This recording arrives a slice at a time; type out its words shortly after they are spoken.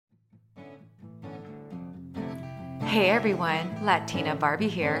Hey everyone, Latina Barbie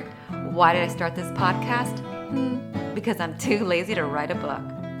here. Why did I start this podcast? Because I'm too lazy to write a book.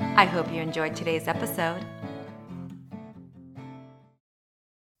 I hope you enjoyed today's episode.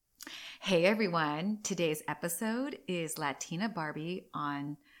 Hey everyone, today's episode is Latina Barbie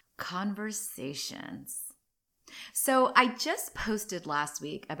on conversations. So I just posted last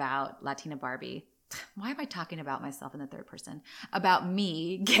week about Latina Barbie. Why am I talking about myself in the third person? About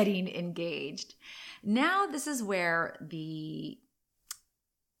me getting engaged. Now this is where I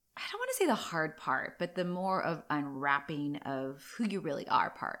don't want to say the hard part, but the more of unwrapping of who you really are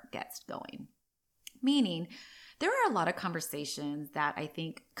part gets going. Meaning, there are a lot of conversations that I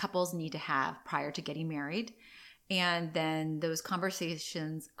think couples need to have prior to getting married. And then those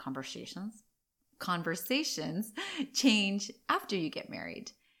conversations change after you get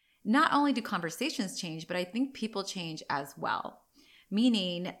married. Not only do conversations change, but I think people change as well.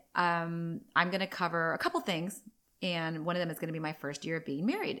 Meaning, I'm going to cover a couple things, and one of them is going to be my first year of being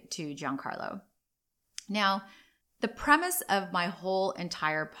married to Giancarlo. Now, the premise of my whole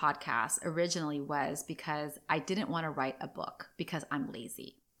entire podcast originally was because I didn't want to write a book because I'm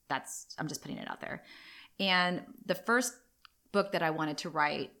lazy. I'm just putting it out there. And the first book that I wanted to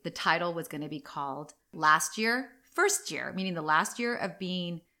write, the title was going to be called First Year, meaning the last year of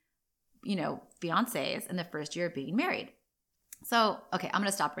being fiancés and the first year of being married. So, okay, I'm going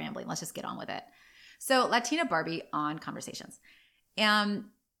to stop rambling. Let's just get on with it. So, Latina Barbie on conversations. And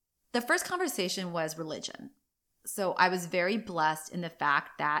the first conversation was religion. So, I was very blessed in the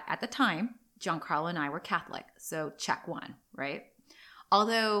fact that at the time, Giancarlo and I were Catholic. So, check one, right?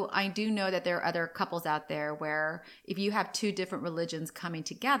 Although I do know that there are other couples out there where if you have two different religions coming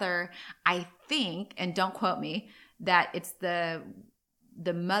together, I think, and don't quote me, that it's the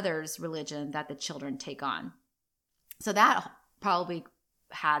mother's religion that the children take on. So that probably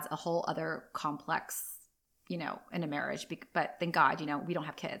has a whole other complex, in a marriage. But thank God, we don't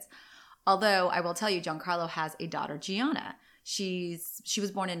have kids. Although I will tell you, Giancarlo has a daughter, Gianna. She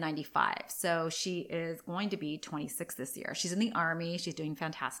was born in 95. So she is going to be 26 this year. She's in the Army. She's doing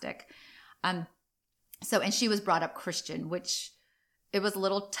fantastic. And she was brought up Christian, which it was a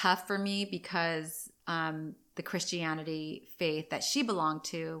little tough for me because the Christianity faith that she belonged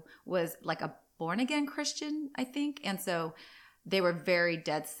to was like a born again Christian, I think. And so they were very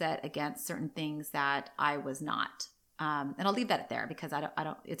dead set against certain things that I was not. And I'll leave that there because I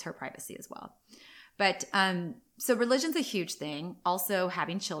don't, it's her privacy as well. But, so religion's a huge thing. Also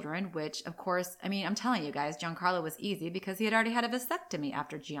having children, which of course, I'm telling you guys, Giancarlo was easy because he had already had a vasectomy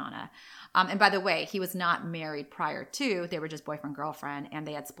after Gianna. And by the way, he was not married prior to, they were just boyfriend, girlfriend, and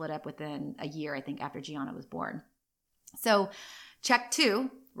they had split up within a year, I think, after Gianna was born. So check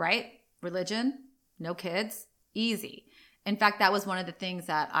 2, right? Religion, no kids, easy. In fact, that was one of the things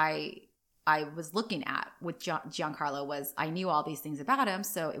that I was looking at with Giancarlo was I knew all these things about him,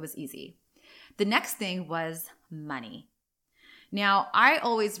 so it was easy. The next thing was money. Now, I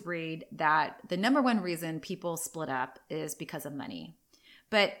always read that the number one reason people split up is because of money.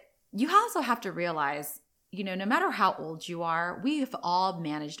 But you also have to realize, no matter how old you are, we've all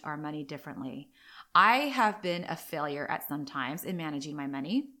managed our money differently. I have been a failure at some times in managing my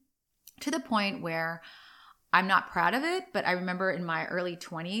money to the point where I'm not proud of it, but I remember in my early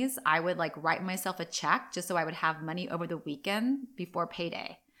 20s, I would write myself a check just so I would have money over the weekend before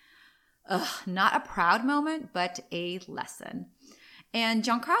payday. Not a proud moment, but a lesson. And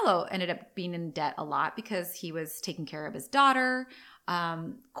Giancarlo ended up being in debt a lot because he was taking care of his daughter,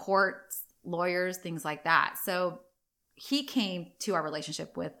 courts, lawyers, things like that. So he came to our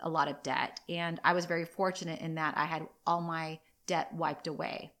relationship with a lot of debt. And I was very fortunate in that I had all my debt wiped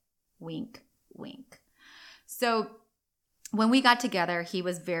away. Wink, wink. So when we got together, he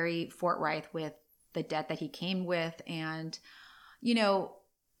was very forthright with the debt that he came with. And,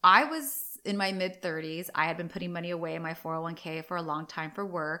 I was in my mid-30s. I had been putting money away in my 401k for a long time for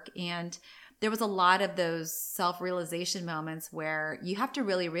work. And there was a lot of those self-realization moments where you have to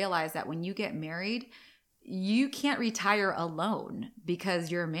really realize that when you get married, you can't retire alone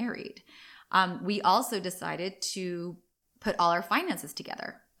because you're married. We also decided to put all our finances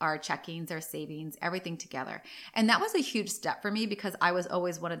together, our checkings, our savings, everything together. And that was a huge step for me because I was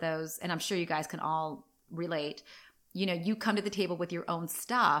always one of those, and I'm sure you guys can all relate, you come to the table with your own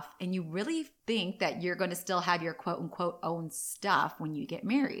stuff and you really think that you're going to still have your quote unquote own stuff when you get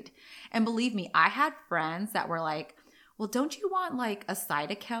married. And believe me, I had friends that were like, well, don't you want a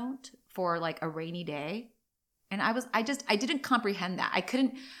side account for a rainy day? And I didn't comprehend that. I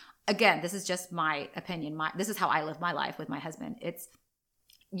couldn't, again, this is just my opinion. This is how I live my life with my husband. It's,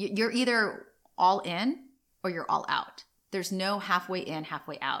 you're either all in or you're all out. There's no halfway in,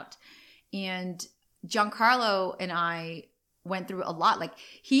 halfway out. And Giancarlo and I went through a lot. Like,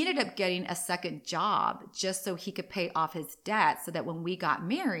 he ended up getting a second job just so he could pay off his debt so that when we got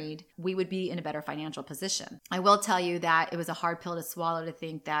married, we would be in a better financial position. I will tell you that it was a hard pill to swallow to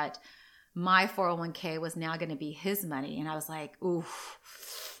think that my 401k was now going to be his money. And I was like,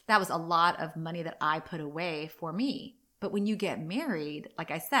 oof, that was a lot of money that I put away for me. But when you get married,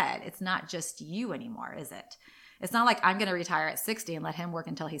 like I said, it's not just you anymore, is it? It's not like I'm going to retire at 60 and let him work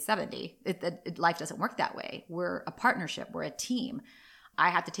until he's 70. Life doesn't work that way. We're a partnership. We're a team.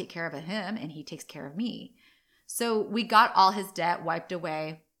 I have to take care of him and he takes care of me. So we got all his debt wiped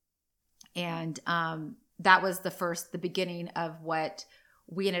away. And that was the beginning of what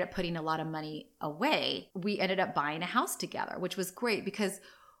we ended up putting a lot of money away. We ended up buying a house together, which was great because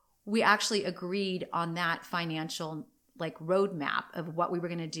we actually agreed on that financial roadmap of what we were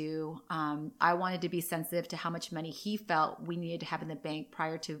going to do. I wanted to be sensitive to how much money he felt we needed to have in the bank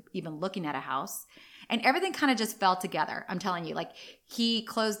prior to even looking at a house. And everything kind of just fell together. I'm telling you, he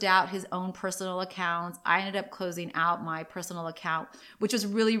closed out his own personal accounts. I ended up closing out my personal account, which was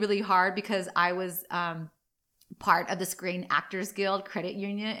really, really hard because I was part of the Screen Actors Guild credit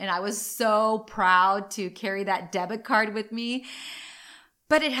union. And I was so proud to carry that debit card with me,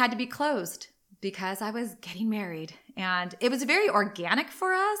 but it had to be closed because I was getting married. And it was very organic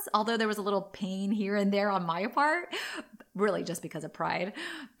for us, although there was a little pain here and there on my part, really just because of pride.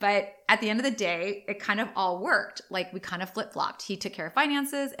 But at the end of the day, it kind of all worked. We kind of flip-flopped. He took care of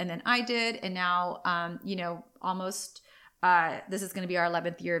finances and then I did. And now, almost this is going to be our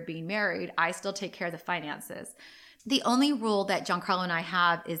 11th year of being married. I still take care of the finances. The only rule that Giancarlo and I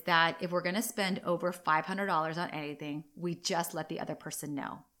have is that if we're going to spend over $500 on anything, we just let the other person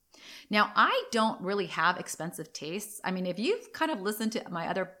know. Now, I don't really have expensive tastes. I mean, if you've kind of listened to my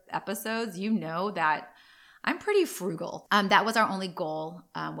other episodes, you know that I'm pretty frugal. That was our only goal,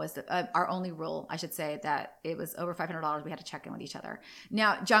 our only rule, I should say, that it was over $500. We had to check in with each other.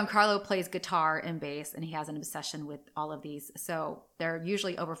 Now, Giancarlo plays guitar and bass, and he has an obsession with all of these. So they're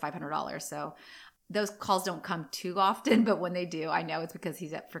usually over $500. So those calls don't come too often, but when they do, I know it's because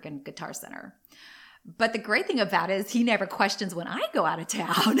he's at freaking Guitar Center. But the great thing about it is he never questions when I go out of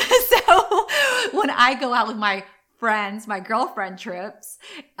town. So when I go out with my friends, my girlfriend trips,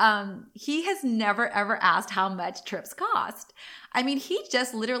 he has never, ever asked how much trips cost. I mean, he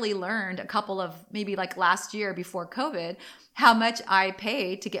just literally learned a couple of maybe last year before COVID, how much I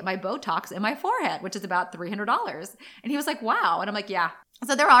paid to get my Botox in my forehead, which is about $300. And he was like, wow. And I'm like, yeah.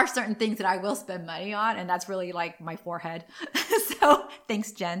 So there are certain things that I will spend money on, and that's really my forehead. So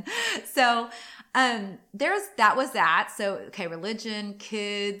thanks, Jen. So that was that. So, okay, religion,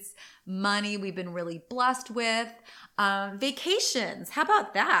 kids, money, we've been really blessed with. Vacations, how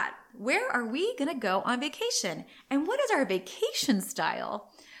about that? Where are we going to go on vacation? And what is our vacation style?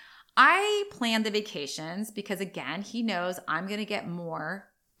 I plan the vacations because, again, he knows I'm going to get more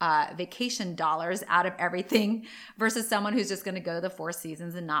vacation dollars out of everything versus someone who's just going to go to the Four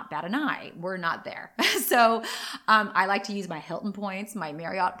Seasons and not bat an eye. We're not there. So I like to use my Hilton points, my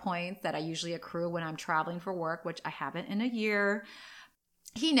Marriott points that I usually accrue when I'm traveling for work, which I haven't in a year.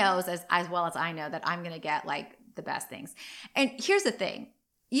 He knows as well as I know that I'm going to get the best things. And here's the thing,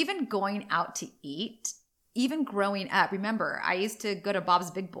 even going out to eat, even growing up, remember, I used to go to Bob's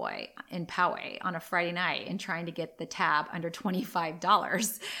Big Boy in Poway on a Friday night and trying to get the tab under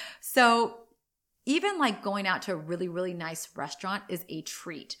 $25. So even going out to a really, really nice restaurant is a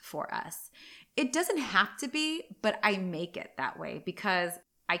treat for us. It doesn't have to be, but I make it that way because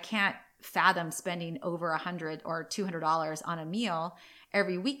I can't fathom spending over $100 or $200 on a meal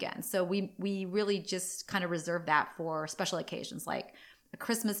every weekend. So we really just kind of reserve that for special occasions like a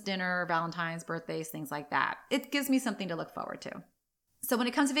Christmas dinner, Valentine's, birthdays, things like that. It gives me something to look forward to. So when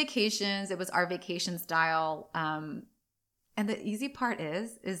it comes to vacations, it was our vacation style. And the easy part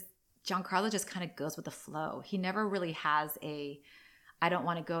is Giancarlo just kind of goes with the flow. He never really has I don't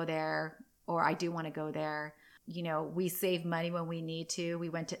want to go there or I do want to go there. We save money when we need to. We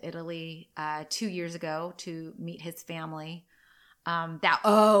went to Italy 2 years ago to meet his family.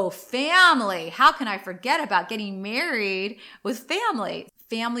 Family. How can I forget about getting married with family?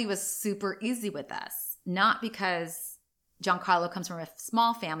 Family was super easy with us, not because Giancarlo comes from a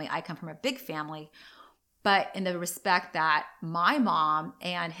small family. I come from a big family, but in the respect that my mom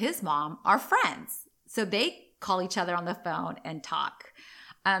and his mom are friends. So they call each other on the phone and talk.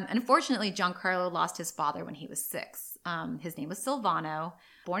 Unfortunately, Giancarlo lost his father when he was 6. His name was Silvano,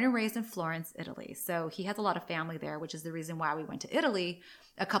 born and raised in Florence, Italy. So he has a lot of family there, which is the reason why we went to Italy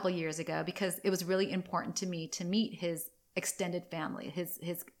a couple of years ago, because it was really important to me to meet his extended family,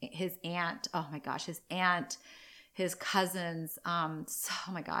 his aunt. Oh my gosh, his aunt, his cousins. So,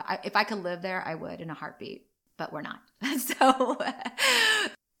 oh my God, if I could live there, I would in a heartbeat, but we're not. So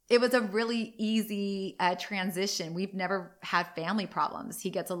it was a really easy transition. We've never had family problems. He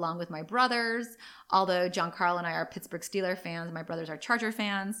gets along with my brothers, although Giancarlo and I are Pittsburgh Steelers fans. My brothers are Charger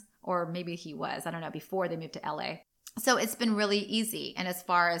fans, or maybe he was, I don't know, before they moved to LA. So it's been really easy. And as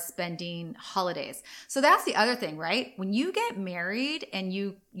far as spending holidays. So that's the other thing, right? When you get married and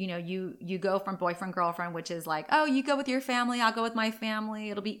you go from boyfriend, girlfriend, which is like, oh, you go with your family, I'll go with my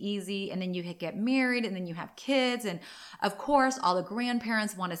family. It'll be easy. And then you get married and then you have kids. And of course, all the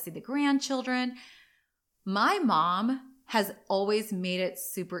grandparents want to see the grandchildren. My mom has always made it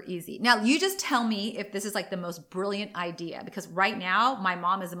super easy. Now, you just tell me if this is like the most brilliant idea, because right now my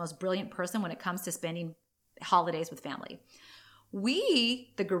mom is the most brilliant person when it comes to spending holidays with family.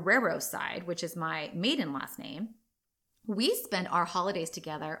 We, the Guerrero side, which is my maiden last name, we spend our holidays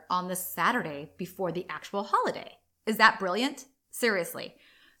together on the Saturday before the actual holiday. Is that brilliant? Seriously.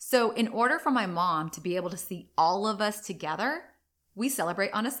 So in order for my mom to be able to see all of us together, we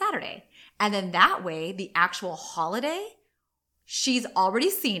celebrate on a Saturday. And then that way, the actual holiday, she's already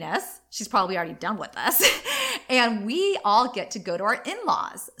seen us. She's probably already done with us. And we all get to go to our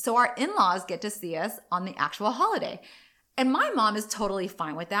in-laws. So our in-laws get to see us on the actual holiday. And my mom is totally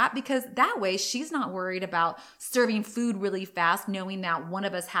fine with that, because that way she's not worried about serving food really fast, knowing that one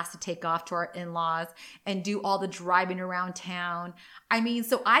of us has to take off to our in-laws and do all the driving around town. I mean,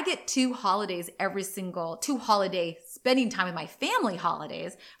 so I get two holiday spending time with my family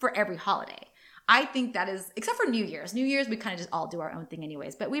holidays for every holiday. I think that is, except for New Year's. New Year's, we kind of just all do our own thing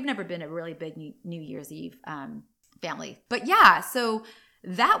anyways, but we've never been a really big New Year's Eve family. But yeah, so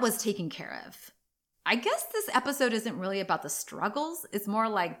that was taken care of. I guess this episode isn't really about the struggles. It's more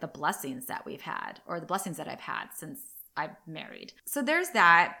like the blessings that we've had, or the blessings that I've had since I'm married. So there's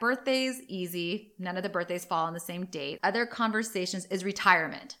that. Birthdays, easy. None of the birthdays fall on the same date. Other conversations is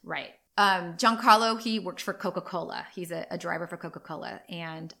retirement, right? Giancarlo, he works for Coca-Cola. He's a driver for Coca-Cola.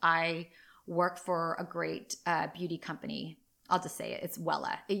 And I work for a great beauty company. I'll just say it. It's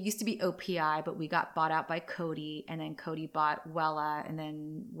Wella. It used to be OPI, but we got bought out by Coty, and then Coty bought Wella, and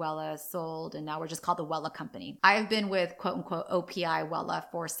then Wella sold, and now we're just called the Wella Company. I have been with quote unquote OPI Wella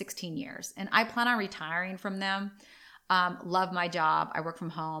for 16 years, and I plan on retiring from them. Love my job. I work from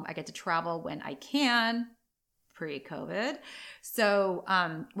home. I get to travel when I can, pre-COVID. So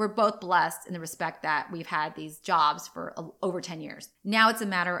we're both blessed in the respect that we've had these jobs for over 10 years. Now it's a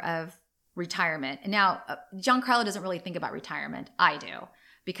matter of retirement. And now Giancarlo doesn't really think about retirement. I do,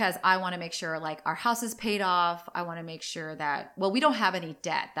 because I want to make sure like our house is paid off. I want to make sure that, well, we don't have any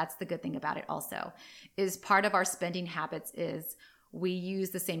debt. That's the good thing about it also, is part of our spending habits is we use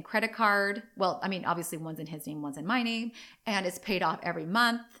the same credit card. Well, I mean, obviously one's in his name, one's in my name, and it's paid off every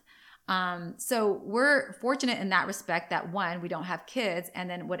month. So we're fortunate in that respect that one, we don't have kids, and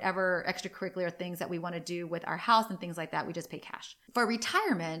then whatever extracurricular things that we want to do with our house and things like that, we just pay cash. For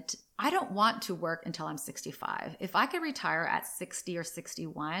retirement, I don't want to work until I'm 65. If I could retire at 60 or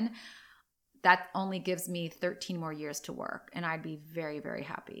 61, that only gives me 13 more years to work, and I'd be very, very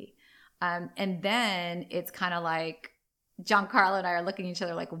happy. And then it's kind of like Giancarlo and I are looking at each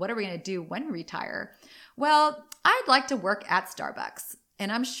other like, what are we going to do when we retire? Well, I'd like to work at Starbucks.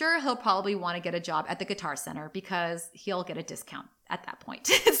 And I'm sure he'll probably want to get a job at the Guitar Center because he'll get a discount at that point.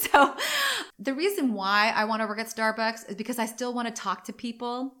 So the reason why I want to work at Starbucks is because I still want to talk to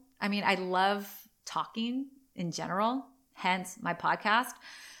people. I mean, I love talking in general, hence my podcast.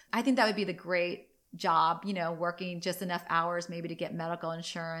 I think that would be the great job, working just enough hours maybe to get medical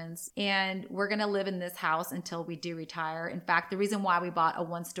insurance. And we're going to live in this house until we do retire. In fact, the reason why we bought a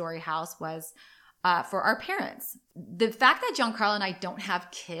one-story house was for our parents. The fact that Giancarlo and I don't have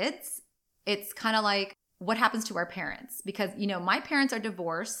kids, it's kind of like, what happens to our parents? Because, my parents are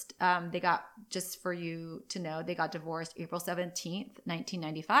divorced. They got, just for you to know, they got divorced April 17th,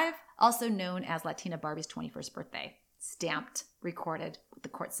 1995, also known as Latina Barbie's 21st birthday. Stamped, recorded with the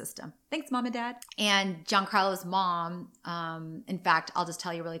court system. Thanks, Mom and Dad. And Giancarlo's mom, in fact, I'll just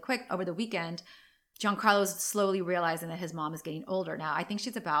tell you really quick, over the weekend, Giancarlo's slowly realizing that his mom is getting older now. I think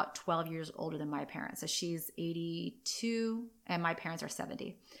she's about 12 years older than my parents. So she's 82 and my parents are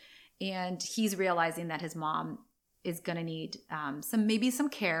 70. And he's realizing that his mom is going to need some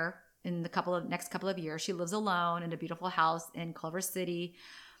care in the next couple of years. She lives alone in a beautiful house in Culver City.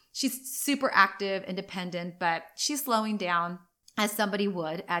 She's super active, independent, but she's slowing down as somebody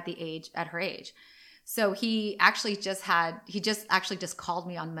would at her age. So he just called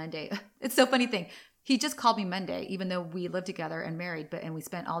me on Monday. It's so funny thing. He just called me Monday, even though we live together and married, and we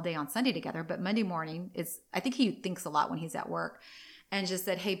spent all day on Sunday together. But Monday morning I think he thinks a lot when he's at work. and just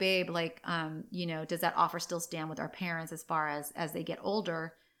said, hey babe, like, does that offer still stand with our parents as far as they get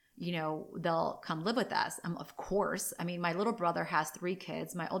older, they'll come live with us? Of course. I mean, my little brother has 3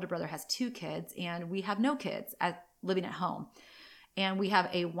 kids. My older brother has 2 kids, and we have no kids living at home. And we have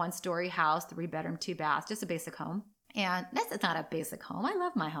a 1-story house, 3-bedroom, 2 baths, just a basic home. And it's not a basic home. I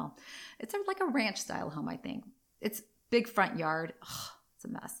love my home. It's like a ranch style home, I think. It's big front yard. Ugh, it's a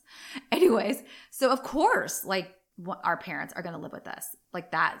mess. Anyways, so of course, like, our parents are going to live with us.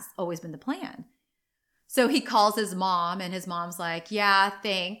 Like, that's always been the plan. So he calls his mom, and his mom's like, yeah,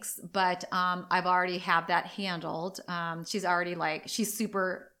 thanks, but I've already have that handled. She's already she's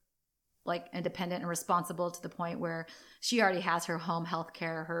super like independent and responsible to the point where she already has her home health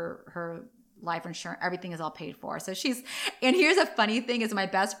care, her life insurance, everything is all paid for. So and here's a funny thing is my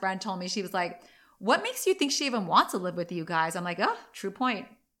best friend told me, she was like, what makes you think she even wants to live with you guys? I'm like, oh, true point.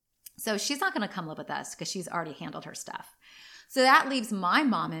 So she's not going to come live with us because she's already handled her stuff. So that leaves my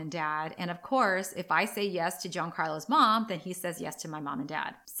mom and dad. And of course, if I say yes to Giancarlo's mom, then he says yes to my mom and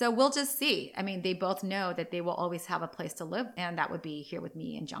dad. So we'll just see. I mean, they both know that they will always have a place to live, and that would be here with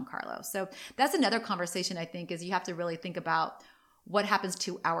me and Giancarlo. So that's another conversation, I think, is you have to really think about what happens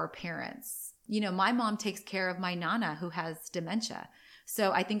to our parents. My mom takes care of my Nana who has dementia.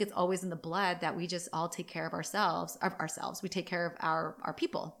 So I think it's always in the blood that we just all take care of ourselves. We take care of our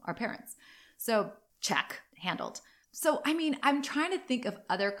people, our parents. So check, handled. So, I mean, I'm trying to think of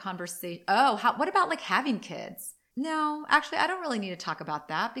other conversations. What about like having kids? No, actually, I don't really need to talk about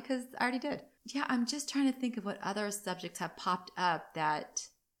that because I already did. Yeah, I'm just trying to think of what other subjects have popped up that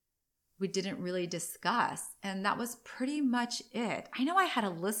we didn't really discuss. And that was pretty much it. I know I had a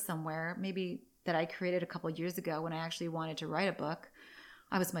list somewhere, maybe that I created a couple of years ago when I actually wanted to write a book.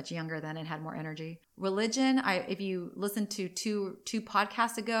 I was much younger then and had more energy. Religion, if you listen to two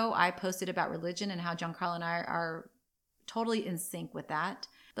podcasts ago, I posted about religion and how Giancarlo and I are totally in sync with that.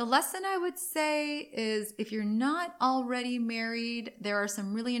 The lesson I would say is if you're not already married, there are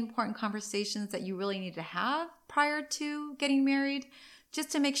some really important conversations that you really need to have prior to getting married, just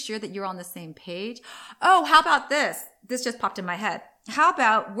to make sure that you're on the same page. Oh, how about this? This just popped in my head. How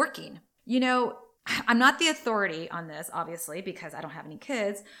about working? I'm not the authority on this, obviously, because I don't have any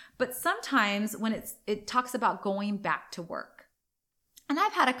kids, but sometimes when it talks about going back to work. And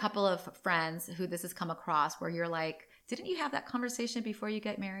I've had a couple of friends who this has come across where you're like, didn't you have that conversation before you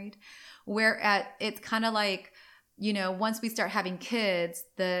get married? Where it's kind of like, once we start having kids,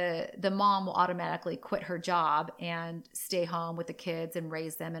 the mom will automatically quit her job and stay home with the kids and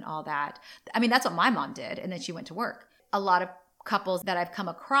raise them and all that. I mean, that's what my mom did. And then she went to work. A lot of couples that I've come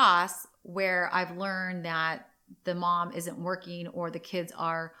across where I've learned that the mom isn't working or the kids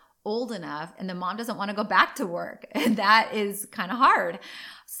are old enough and the mom doesn't want to go back to work. And that is kind of hard.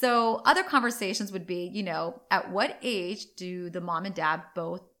 So other conversations would be, at what age do the mom and dad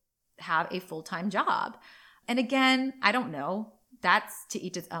both have a full-time job? And again, I don't know. That's to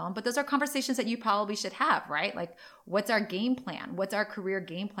each its own. But those are conversations that you probably should have, right? Like, what's our game plan? What's our career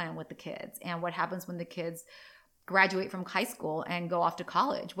game plan with the kids? And what happens when the kids graduate from high school and go off to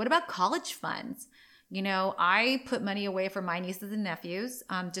college? What about college funds? I put money away for my nieces and nephews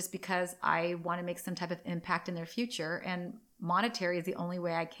just because I want to make some type of impact in their future. And monetary is the only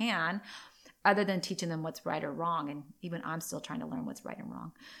way I can, other than teaching them what's right or wrong. And even I'm still trying to learn what's right and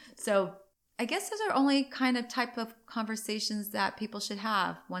wrong. So I guess those are only kind of type of conversations that people should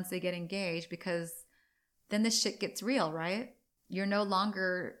have once they get engaged, because then this shit gets real, right? You're no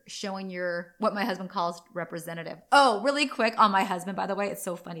longer showing your, what my husband calls representative. Oh, really quick on my husband, by the way, it's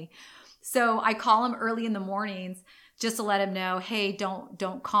so funny. So I call him early in the mornings just to let him know, hey,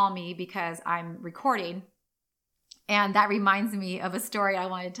 don't call me because I'm recording. And that reminds me of a story I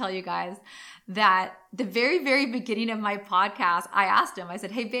want to tell you guys, that the very, very beginning of my podcast, I asked him, I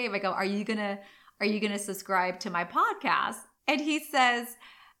said, hey babe, I go, are you gonna subscribe to my podcast? And he says,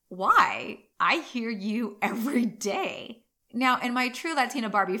 why? I hear you every day. Now, in my true Latina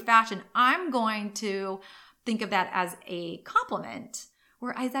Barbie fashion, I'm going to think of that as a compliment,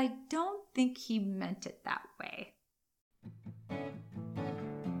 whereas I don't think he meant it that way.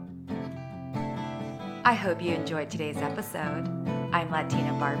 I hope you enjoyed today's episode. I'm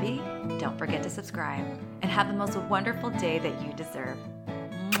Latina Barbie. Don't forget to subscribe and have the most wonderful day that you deserve.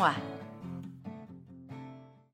 Mwah.